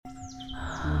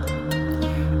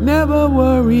Never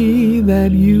worry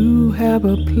that you have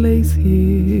a place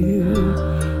here.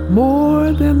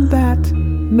 More than that,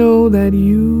 know that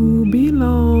you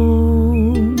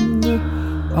belong.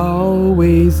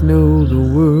 Always know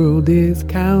the world is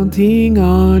counting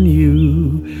on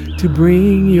you to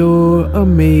bring your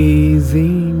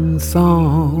amazing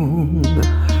song.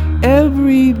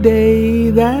 Every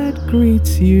day that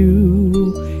greets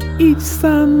you, each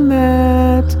sun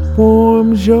that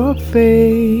warms your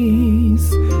face,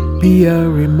 be a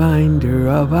reminder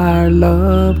of our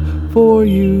love for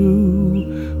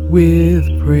you, with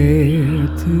prayer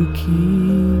to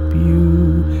keep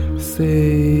you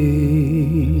safe.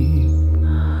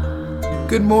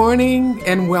 Good morning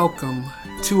and welcome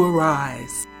to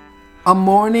Arise, a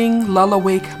morning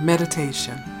lull-awake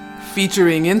meditation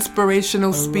featuring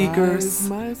inspirational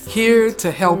speakers here to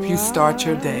help you start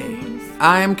your day.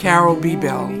 I am Carol B.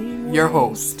 Bell, your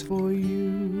host.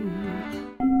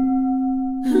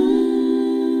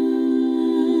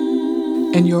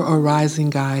 And your arising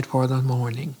guide for the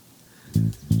morning.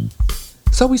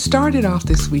 So we started off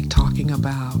this week talking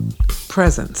about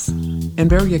presence, and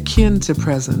very akin to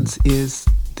presence is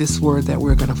this word that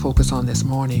we're going to focus on this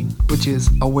morning, which is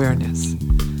awareness.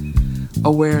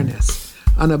 Awareness,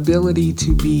 an ability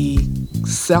to be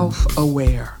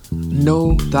self-aware,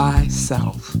 know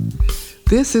thyself.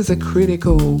 This is a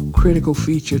critical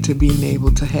feature to being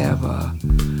able to have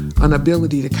an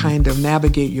ability to kind of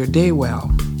navigate your day well.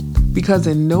 Because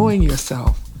in knowing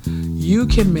yourself, you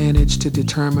can manage to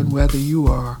determine whether you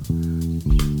are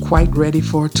quite ready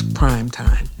for prime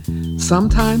time.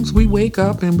 Sometimes we wake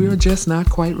up and we're just not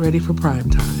quite ready for prime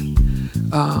time.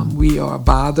 We are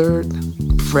bothered,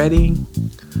 fretting,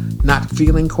 not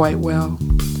feeling quite well.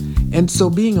 And so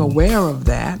being aware of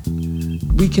that,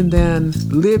 we can then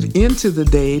live into the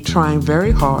day trying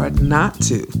very hard not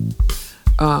to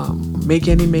make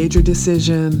any major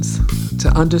decisions, to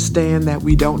understand that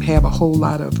we don't have a whole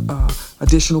lot of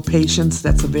additional patience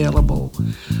that's available.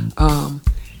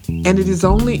 And it is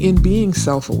only in being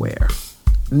self-aware,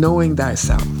 knowing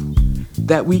thyself,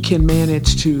 that we can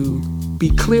manage to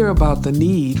be clear about the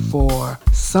need for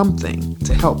something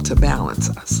to help to balance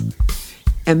us.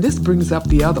 And this brings up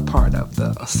the other part of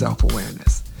the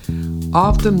self-awareness.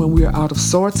 Often when we are out of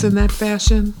sorts in that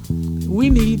fashion,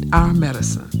 we need our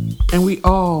medicine. And we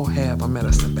all have a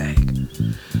medicine bag.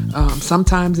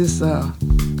 Sometimes it's a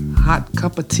hot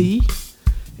cup of tea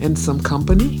and some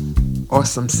company or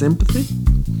some sympathy.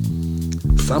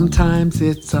 Sometimes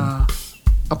it's a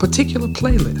particular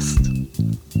playlist.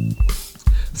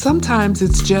 Sometimes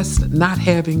it's just not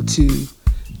having to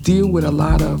deal with a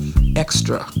lot of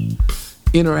extra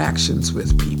interactions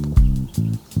with people.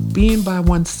 Being by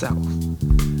oneself.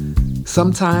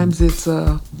 Sometimes it's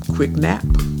a quick nap.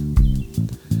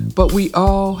 But we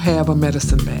all have a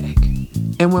medicine bag.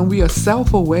 And when we are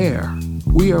self-aware,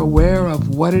 we are aware of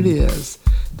what it is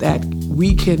that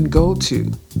we can go to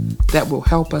that will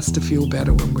help us to feel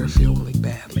better when we're feeling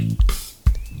badly.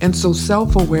 And so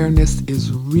self-awareness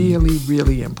is really,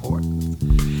 really important.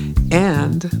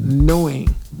 And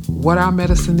knowing what our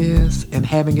medicine is and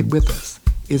having it with us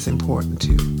is important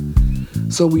too.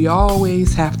 So we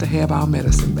always have to have our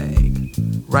medicine bag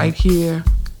right here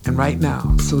and right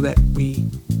now so that we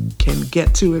can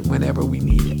get to it whenever we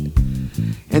need it.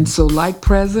 And so like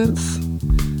presence,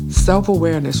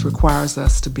 self-awareness requires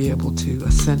us to be able to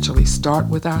essentially start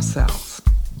with ourselves,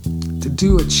 to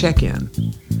do a check-in,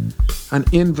 an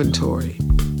inventory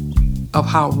of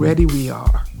how ready we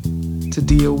are to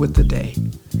deal with the day.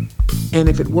 And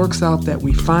if it works out that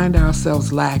we find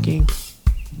ourselves lacking,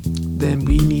 then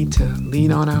we need to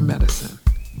lean on our medicine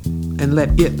and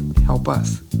let it help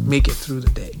us make it through the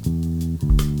day.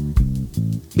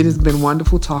 It has been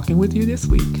wonderful talking with you this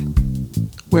week.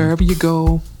 Wherever you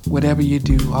go, whatever you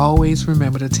do, always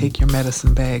remember to take your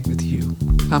medicine bag with you.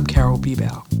 I'm Carol B.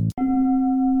 Bell.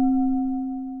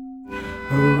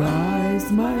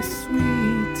 Arise, my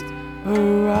sweet,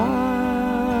 arise.